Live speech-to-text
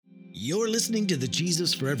You're listening to the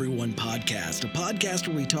Jesus for Everyone podcast, a podcast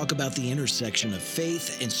where we talk about the intersection of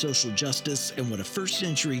faith and social justice and what a first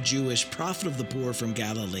century Jewish prophet of the poor from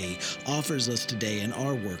Galilee offers us today in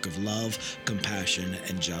our work of love, compassion,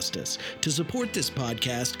 and justice. To support this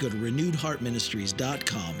podcast, go to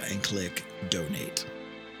renewedheartministries.com and click donate.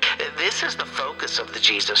 This is the focus of the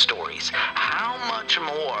Jesus stories. How much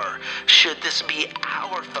more should this be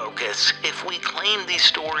our focus if we claim these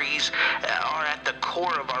stories are at the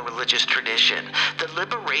core of our religious tradition? The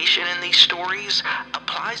liberation in these stories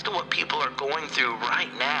applies to what people are going through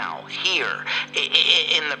right now, here,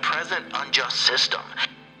 in the present unjust system.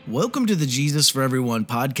 Welcome to the Jesus for Everyone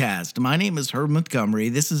podcast. My name is Herb Montgomery.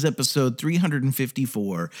 This is episode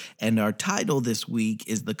 354, and our title this week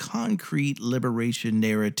is The Concrete Liberation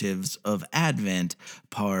Narratives of Advent,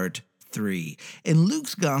 Part 3. In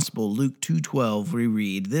Luke's Gospel, Luke 2:12, we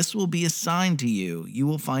read, "This will be a sign to you. You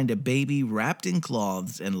will find a baby wrapped in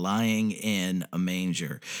cloths and lying in a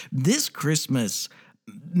manger." This Christmas,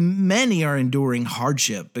 many are enduring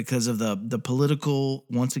hardship because of the political,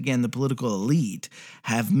 once again, the political elite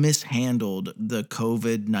have mishandled the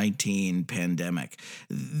COVID-19 pandemic.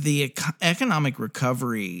 The economic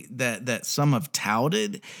recovery that some have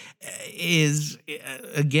touted is,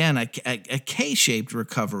 again, a K-shaped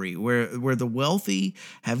recovery where the wealthy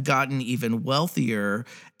have gotten even wealthier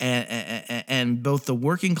and both the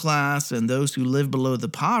working class and those who live below the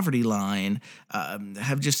poverty line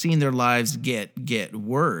have just seen their lives get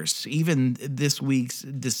worse. Even this week's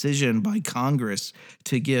decision by Congress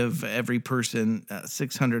to give every person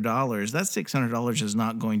 $600, that $600 is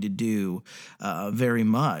not going to do very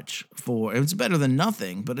much for, it's better than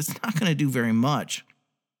nothing, but it's not going to do very much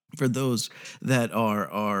for those that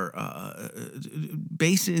are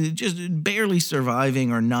basically just barely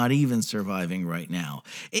surviving or not even surviving right now.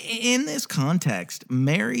 In this context,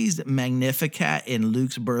 Mary's Magnificat in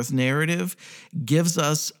Luke's birth narrative gives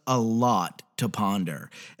us a lot to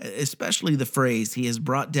ponder, especially the phrase, "He has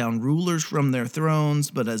brought down rulers from their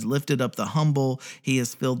thrones, but has lifted up the humble. He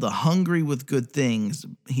has filled the hungry with good things.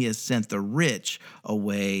 He has sent the rich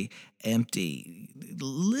away empty."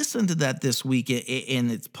 Listen to that this week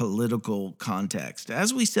in its political context.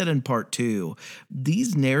 As we said in part 2,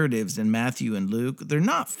 these narratives in Matthew and Luke, they're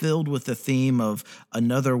not filled with the theme of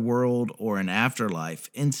another world or an afterlife.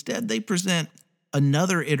 Instead, they present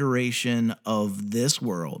another iteration of this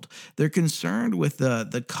world. They're concerned with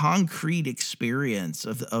the concrete experience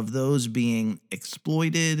of those being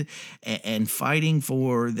exploited and fighting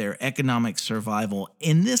for their economic survival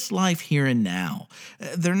in this life here and now.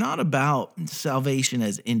 They're not about salvation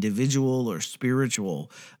as individual or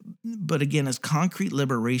spiritual, but again, as concrete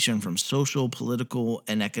liberation from social, political,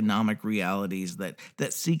 and economic realities that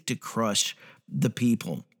seek to crush the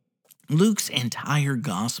people. Luke's entire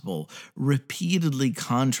gospel repeatedly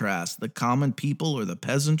contrasts the common people or the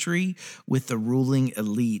peasantry with the ruling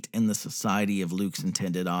elite in the society of Luke's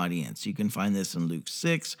intended audience. You can find this in Luke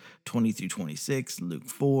 6, 20 through 26, Luke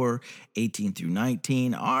 4, 18 through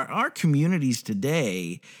 19. Our communities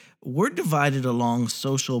today, we're divided along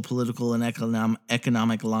social, political, and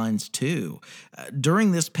economic lines too.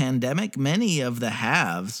 During this pandemic, many of the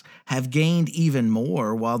haves have gained even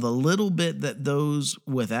more, while the little bit that those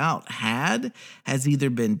without had has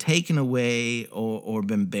either been taken away or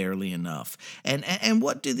been barely enough. And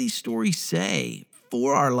what do these stories say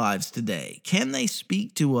for our lives today? Can they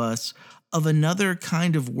speak to us of another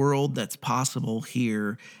kind of world that's possible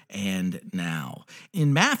here and now?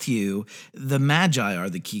 In Matthew, the Magi are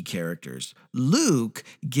the key characters. Luke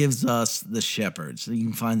gives us the shepherds. You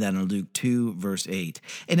can find that in Luke 2, verse 8.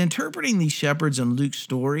 And interpreting these shepherds in Luke's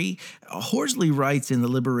story, Horsley writes in The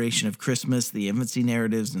Liberation of Christmas, the infancy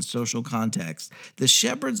narratives, and social context, the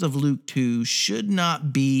shepherds of Luke 2 should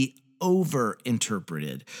not be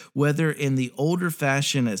over-interpreted, whether in the older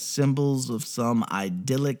fashion as symbols of some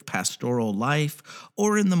idyllic pastoral life,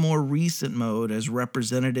 or in the more recent mode as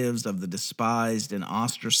representatives of the despised and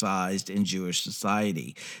ostracized in Jewish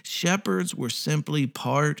society. Shepherds were simply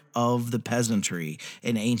part of the peasantry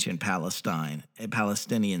in ancient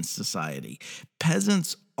Palestinian society.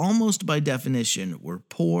 Peasants, almost by definition, were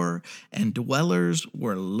poor, and dwellers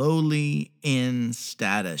were lowly in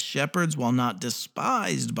status. Shepherds, while not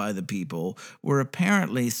despised by the people, were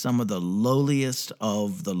apparently some of the lowliest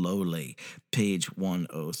of the lowly. Page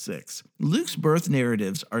 106. Luke's birth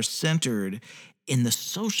narratives are centered in the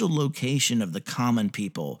social location of the common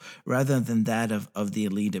people rather than that of the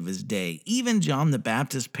elite of his day. Even John the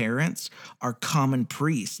Baptist's parents are common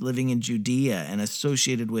priests living in Judea and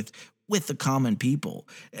associated with with the common people.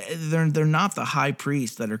 They're not the high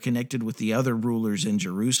priests that are connected with the other rulers in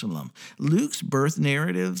Jerusalem. Luke's birth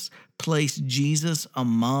narratives place Jesus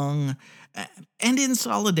among and in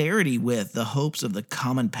solidarity with the hopes of the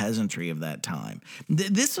common peasantry of that time.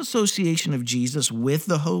 This association of Jesus with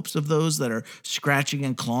the hopes of those that are scratching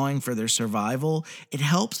and clawing for their survival, it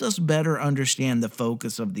helps us better understand the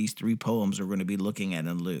focus of these three poems we're going to be looking at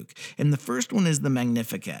in Luke. And the first one is the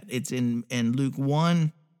Magnificat. It's in Luke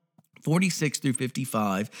 1:46 through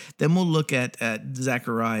 55. Then we'll look at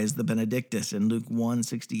Zacharias the Benedictus in Luke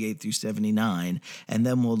 1:68 through 79. And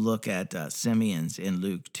then we'll look at Simeon's in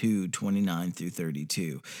Luke 2:29 through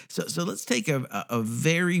 32. So let's take a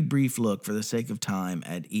very brief look for the sake of time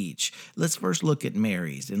at each. Let's first look at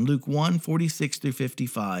Mary's. In Luke 1:46 through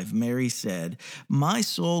 55, Mary said, "My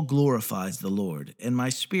soul glorifies the Lord, and my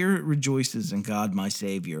spirit rejoices in God my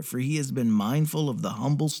Savior, for he has been mindful of the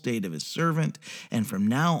humble state of his servant, and from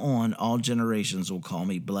now on all generations will call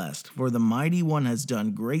me blessed. For the Mighty One has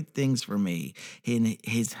done great things for me.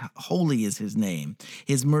 His holy is his name.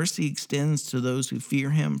 His mercy extends to those who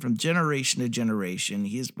fear him from generation to generation.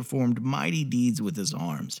 He has performed mighty deeds with his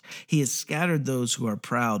arms. He has scattered those who are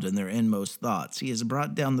proud in their inmost thoughts. He has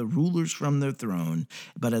brought down the rulers from their throne,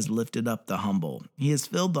 but has lifted up the humble. He has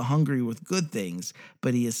filled the hungry with good things,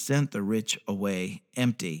 but he has sent the rich away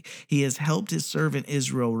empty. He has helped his servant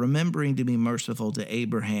Israel, remembering to be merciful to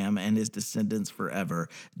Abraham and his descendants forever,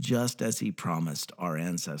 just as he promised our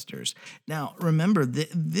ancestors." Now, remember,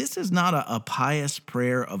 this is not a pious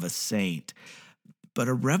prayer of a saint, but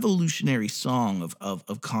a revolutionary song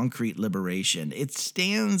of concrete liberation. It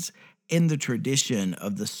stands in the tradition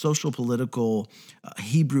of the social political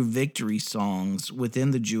Hebrew victory songs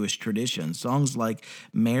within the Jewish tradition. Songs like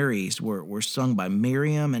Mary's were sung by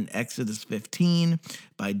Miriam in Exodus 15,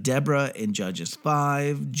 by Deborah in Judges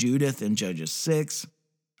 5, Judith in Judges 6.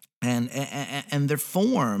 And their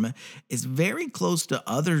form is very close to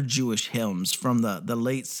other Jewish hymns from the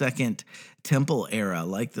late Second Temple era,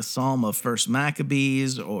 like the Psalm of First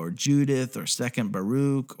Maccabees, or Judith, or Second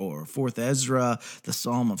Baruch, or Fourth Ezra, the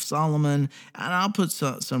Psalm of Solomon. And I'll put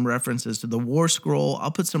some references to the War Scroll.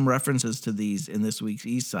 I'll put some references to these in this week's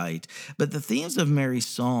eSite. But the themes of Mary's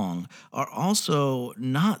song are also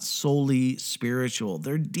not solely spiritual.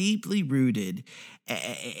 They're deeply rooted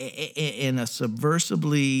in a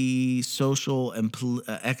subversively social and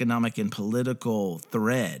economic and political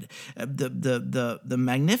thread. The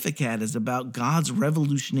Magnificat is about God's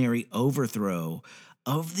revolutionary overthrow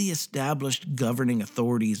of the established governing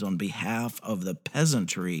authorities on behalf of the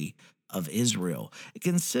peasantry of Israel.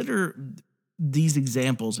 Consider these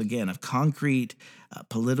examples, again, of concrete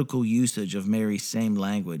political usage of Mary's same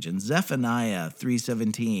language. In Zephaniah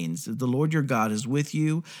 3:17 says, "The Lord your God is with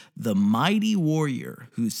you, the mighty warrior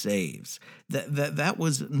who saves." That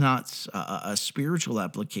was not a spiritual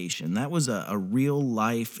application. That was a real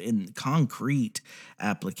life in concrete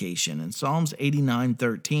application. In Psalms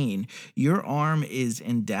 89:13, "Your arm is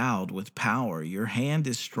endowed with power. Your hand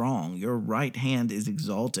is strong. Your right hand is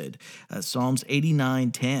exalted." Psalms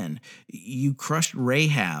 89:10, "You crushed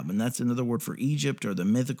Rahab," and that's another word for Egypt, or the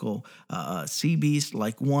mythical sea beast,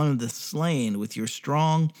 "like one of the slain. With your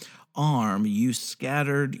strong arm you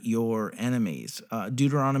scattered your enemies."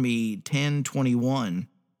 Deuteronomy 10:21,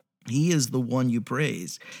 "He is the one you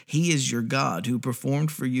praise. He is your God who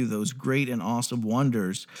performed for you those great and awesome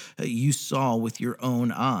wonders you saw with your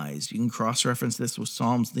own eyes." You can cross-reference this with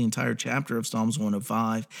Psalms, the entire chapter of Psalms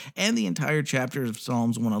 105 and the entire chapter of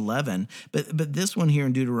Psalms 111. But this one here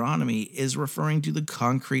in Deuteronomy is referring to the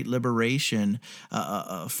concrete liberation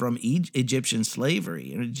from Egyptian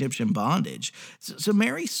slavery and Egyptian bondage. So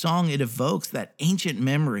Mary's song, it evokes that ancient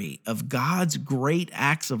memory of God's great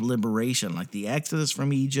acts of liberation, like the Exodus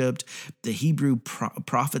from Egypt, the Hebrew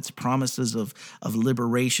prophets' promises of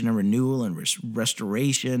liberation and renewal and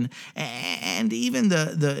restoration, and even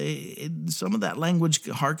some of that language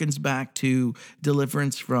harkens back to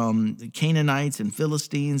deliverance from the Canaanites and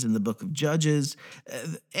Philistines in the book of Judges.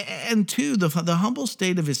 And two, the humble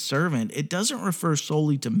state of his servant, it doesn't refer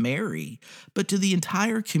solely to Mary, but to the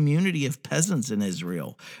entire community of peasants in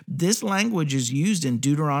Israel. This language is used in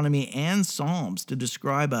Deuteronomy and Psalms to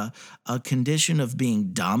describe a condition of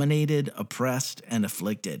being dominated, oppressed, and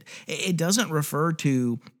afflicted. It doesn't refer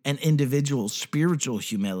to an individual's spiritual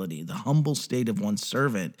humility, the humble state of one's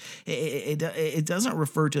servant. It doesn't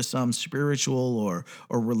refer to some spiritual or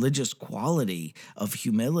religious quality of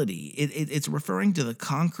humility. It's referring to the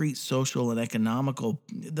concrete social and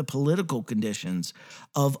the political conditions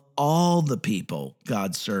of all the people,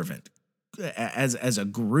 God's servant. as a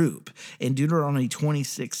group. In Deuteronomy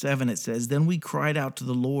 26:7, it says, "Then we cried out to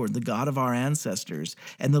the Lord, the God of our ancestors,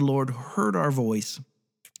 and the Lord heard our voice,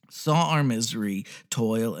 saw our misery,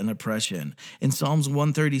 toil, and oppression." In Psalms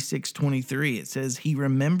 136:23, it says, "He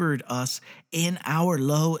remembered us in our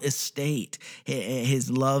low estate.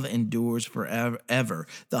 His love endures forever."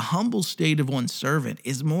 The humble state of one's servant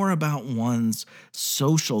is more about one's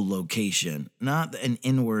social location, not an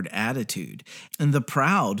inward attitude. And the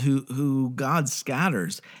proud, who God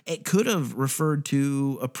scatters, it could have referred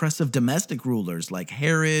to oppressive domestic rulers like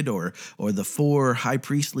Herod, or the four high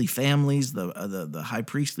priestly families, the high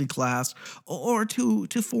priestly class, or to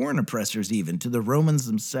foreign oppressors, even to the Romans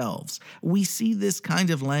themselves. We see this kind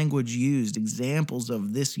of language used, examples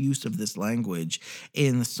of this use of this language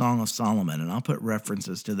in the Song of Solomon, and I'll put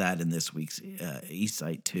references to that in this week's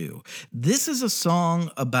eSite too. This is a song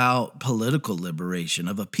about political liberation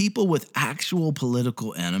of a people with actual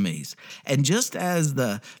political enemies. And just as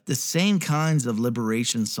the same kinds of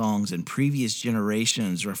liberation songs in previous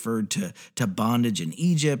generations referred to bondage in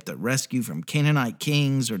Egypt, the rescue from Canaanite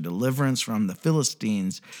kings, or deliverance from the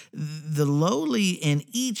Philistines, the lowly in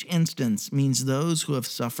each instance means those who have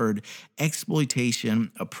suffered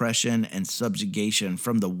exploitation, oppression, and subjugation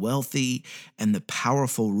from the wealthy and the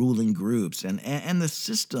powerful ruling groups and the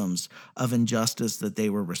systems of injustice that they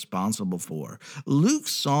were responsible for.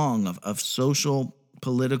 Luke's song of social,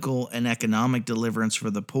 political, and economic deliverance for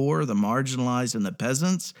the poor, the marginalized, and the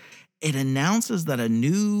peasants, it announces that a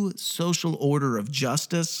new social order of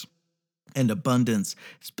justice and abundance,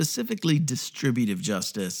 specifically distributive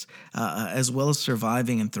justice, as well as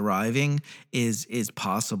surviving and thriving, is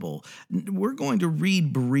possible. We're going to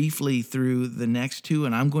read briefly through the next two,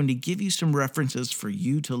 and I'm going to give you some references for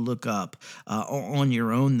you to look up on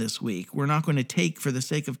your own this week. We're not going to take, for the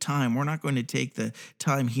sake of time, we're not going to take the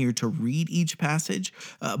time here to read each passage,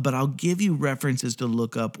 but I'll give you references to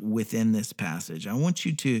look up within this passage. I want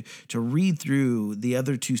you to read through the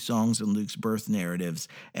other two songs in Luke's birth narratives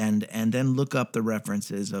and then look up the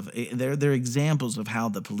references of they're examples of how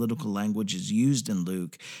the political language is used in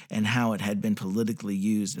Luke and how it had been politically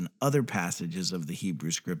used in other passages of the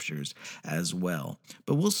Hebrew Scriptures as well.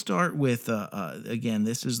 But we'll start with again,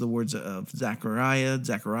 this is the words of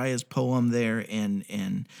Zechariah's poem there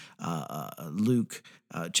in Luke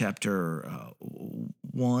chapter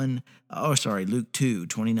 1, Luke 2,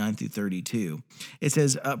 29 through 32. It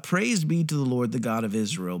says, "Praise be to the Lord, the God of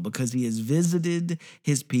Israel, because he has visited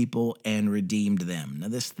his people and redeemed them." Now,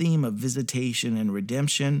 this theme of visitation and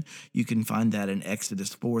redemption, you can find that in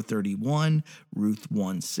Exodus 4:31, Ruth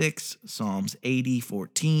 1:6, Psalms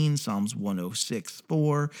 80:14, Psalms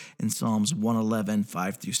 106:4, and Psalms 111,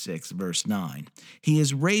 5 through 6, verse 9. "He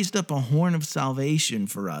has raised up a horn of salvation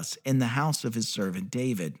for us in the house of his servant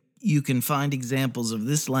David." You can find examples of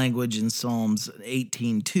this language in Psalms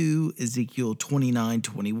 18:2, Ezekiel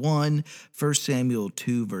 29:21, 1 Samuel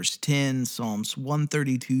 2, verse 10, Psalms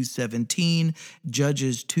 132:17,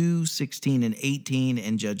 Judges 2:16 and 18,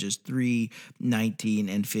 and Judges 3:19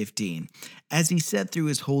 and 15. As he said through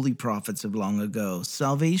his holy prophets of long ago,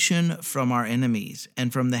 salvation from our enemies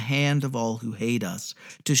and from the hand of all who hate us,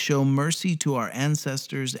 to show mercy to our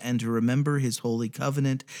ancestors and to remember his holy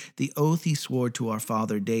covenant, the oath he swore to our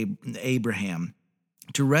father Abraham,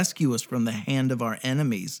 to rescue us from the hand of our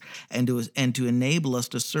enemies and to enable us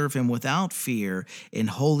to serve him without fear in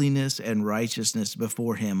holiness and righteousness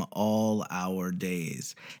before him all our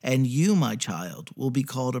days. And you, my child, will be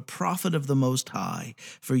called a prophet of the Most High,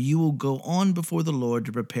 for you will go on before the Lord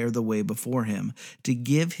to prepare the way before him, to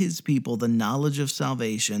give his people the knowledge of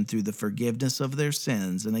salvation through the forgiveness of their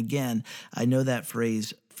sins. And again, I know that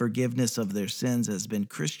phrase, forgiveness of their sins, has been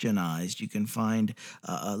Christianized. You can find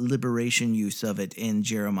a liberation use of it in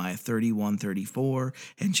Jeremiah 31:34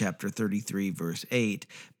 and chapter 33, verse 8.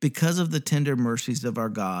 "Because of the tender mercies of our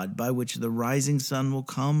God, by which the rising sun will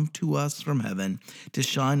come to us from heaven to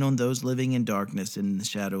shine on those living in darkness and in the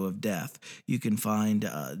shadow of death." You can find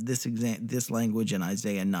this language in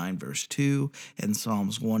Isaiah 9, verse 2, and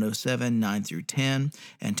Psalms 107, 9 through 10,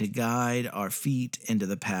 and to guide our feet into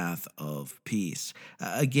the path of peace.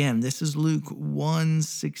 Again, this is Luke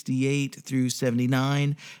 1:68 through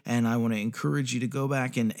 79, and I want to encourage you to go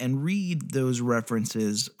back and read those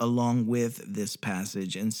references along with this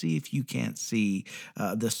passage and see if you can't see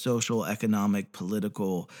the social, economic,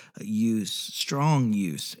 political strong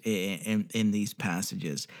use in these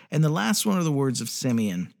passages. And the last one are the words of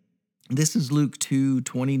Simeon. This is Luke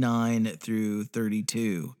 2:29 through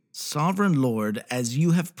 32. Sovereign Lord, as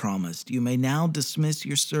you have promised, you may now dismiss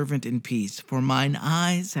your servant in peace, for mine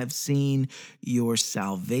eyes have seen your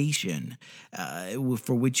salvation,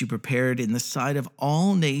 for which you prepared in the sight of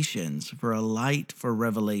all nations for a light for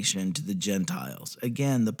revelation to the Gentiles.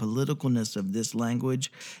 Again, the politicalness of this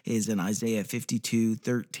language is in Isaiah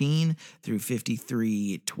 52:13 through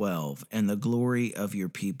 53:12, and the glory of your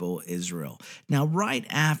people Israel. Now, right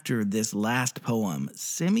after this last poem,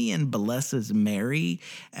 Simeon blesses Mary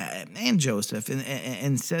and Joseph,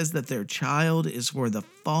 and says that their child is for the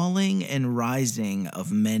falling and rising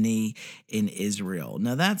of many in Israel.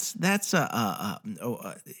 Now, that's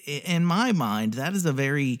in my mind, that is a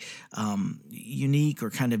very unique or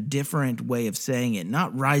kind of different way of saying it.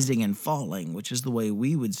 Not rising and falling, which is the way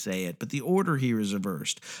we would say it, but the order here is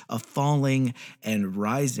reversed of falling and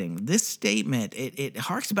rising. This statement, it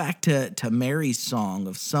harks back to Mary's song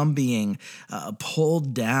of some being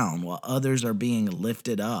pulled down while others are being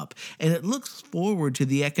lifted up. And it looks forward to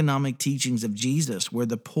the economic teachings of Jesus, where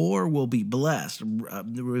the poor will be blessed,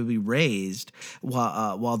 will be raised,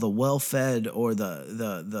 while the well-fed or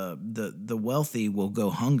the wealthy will go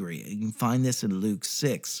hungry. You can find this in Luke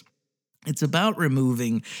 6. It's about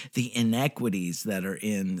removing the inequities that are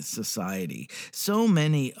in society. So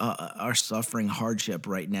many are suffering hardship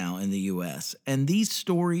right now in the U.S., and these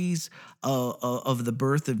stories of the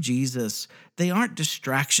birth of Jesus, they aren't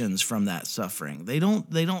distractions from that suffering. They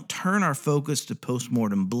don't turn our focus to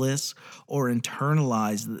postmortem bliss or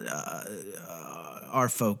internalize our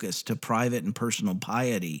focus to private and personal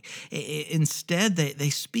piety. Instead,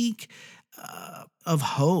 they speak of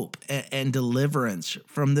hope and deliverance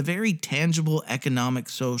from the very tangible economic,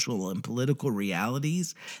 social, and political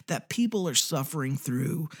realities that people are suffering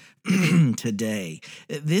through today.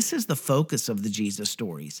 This is the focus of the Jesus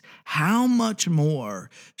stories. How much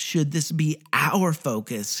more should this be our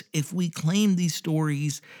focus if we claim these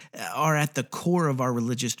stories are at the core of our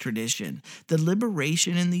religious tradition? The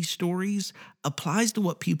liberation in these stories applies to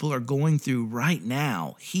what people are going through right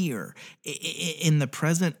now, here, in the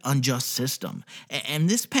present unjust system. And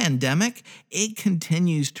this pandemic, it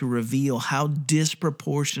continues to reveal how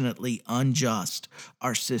disproportionately unjust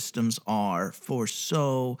our systems are for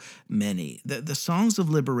so many. The songs of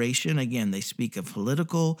liberation, again, they speak of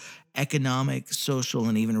political, economic, social,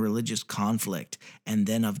 and even religious conflict, and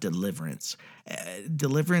then of deliverance.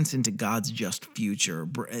 Deliverance into God's just future.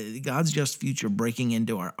 God's just future breaking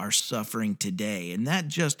into our suffering today. And that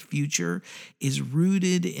just future is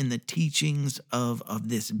rooted in the teachings of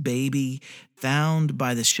this baby found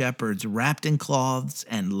by the shepherds, wrapped in cloths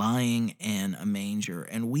and lying in a manger.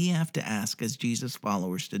 And we have to ask, as Jesus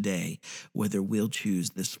followers today, whether we'll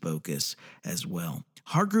choose this focus as well.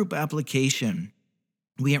 Heart group application.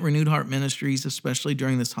 We at Renewed Heart Ministries, especially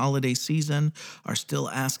during this holiday season, are still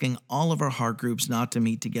asking all of our heart groups not to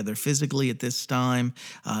meet together physically at this time.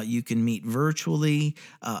 You can meet virtually,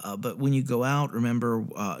 but when you go out, remember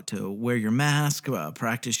to wear your mask,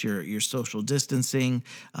 practice your social distancing,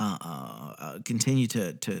 continue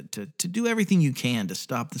to do everything you can to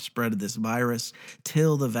stop the spread of this virus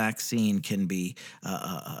till the vaccine can be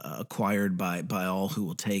acquired by all who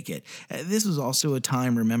will take it. This is also a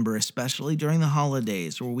time, remember, especially during the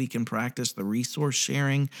holidays, where we can practice the resource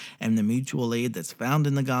sharing and the mutual aid that's found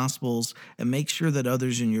in the Gospels, and make sure that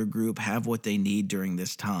others in your group have what they need during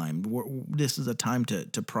this time. This is a time to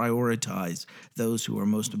prioritize those who are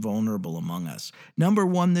most vulnerable among us. Number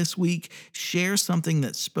one this week, share something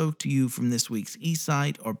that spoke to you from this week's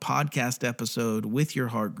eSite or podcast episode with your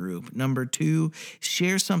heart group. Number two,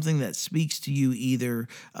 share something that speaks to you either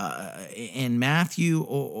in Matthew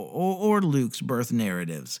or Luke's birth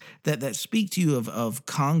narratives that speak to you of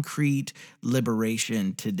concrete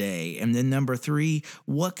liberation today. And then number three,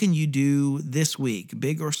 what can you do this week,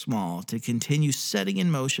 big or small, to continue setting in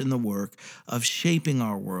motion the work of shaping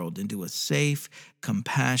our world into a safe,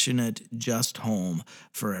 compassionate, just home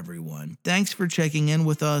for everyone? Thanks for checking in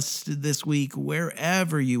with us this week,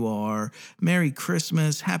 wherever you are. Merry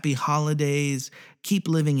Christmas, happy holidays. Keep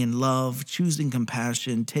living in love, choosing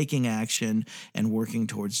compassion, taking action, and working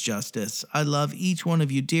towards justice. I love each one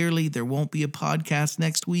of you dearly. There won't be a podcast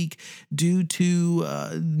next week due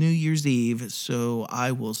to New Year's Eve, so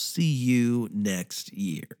I will see you next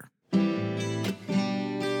year.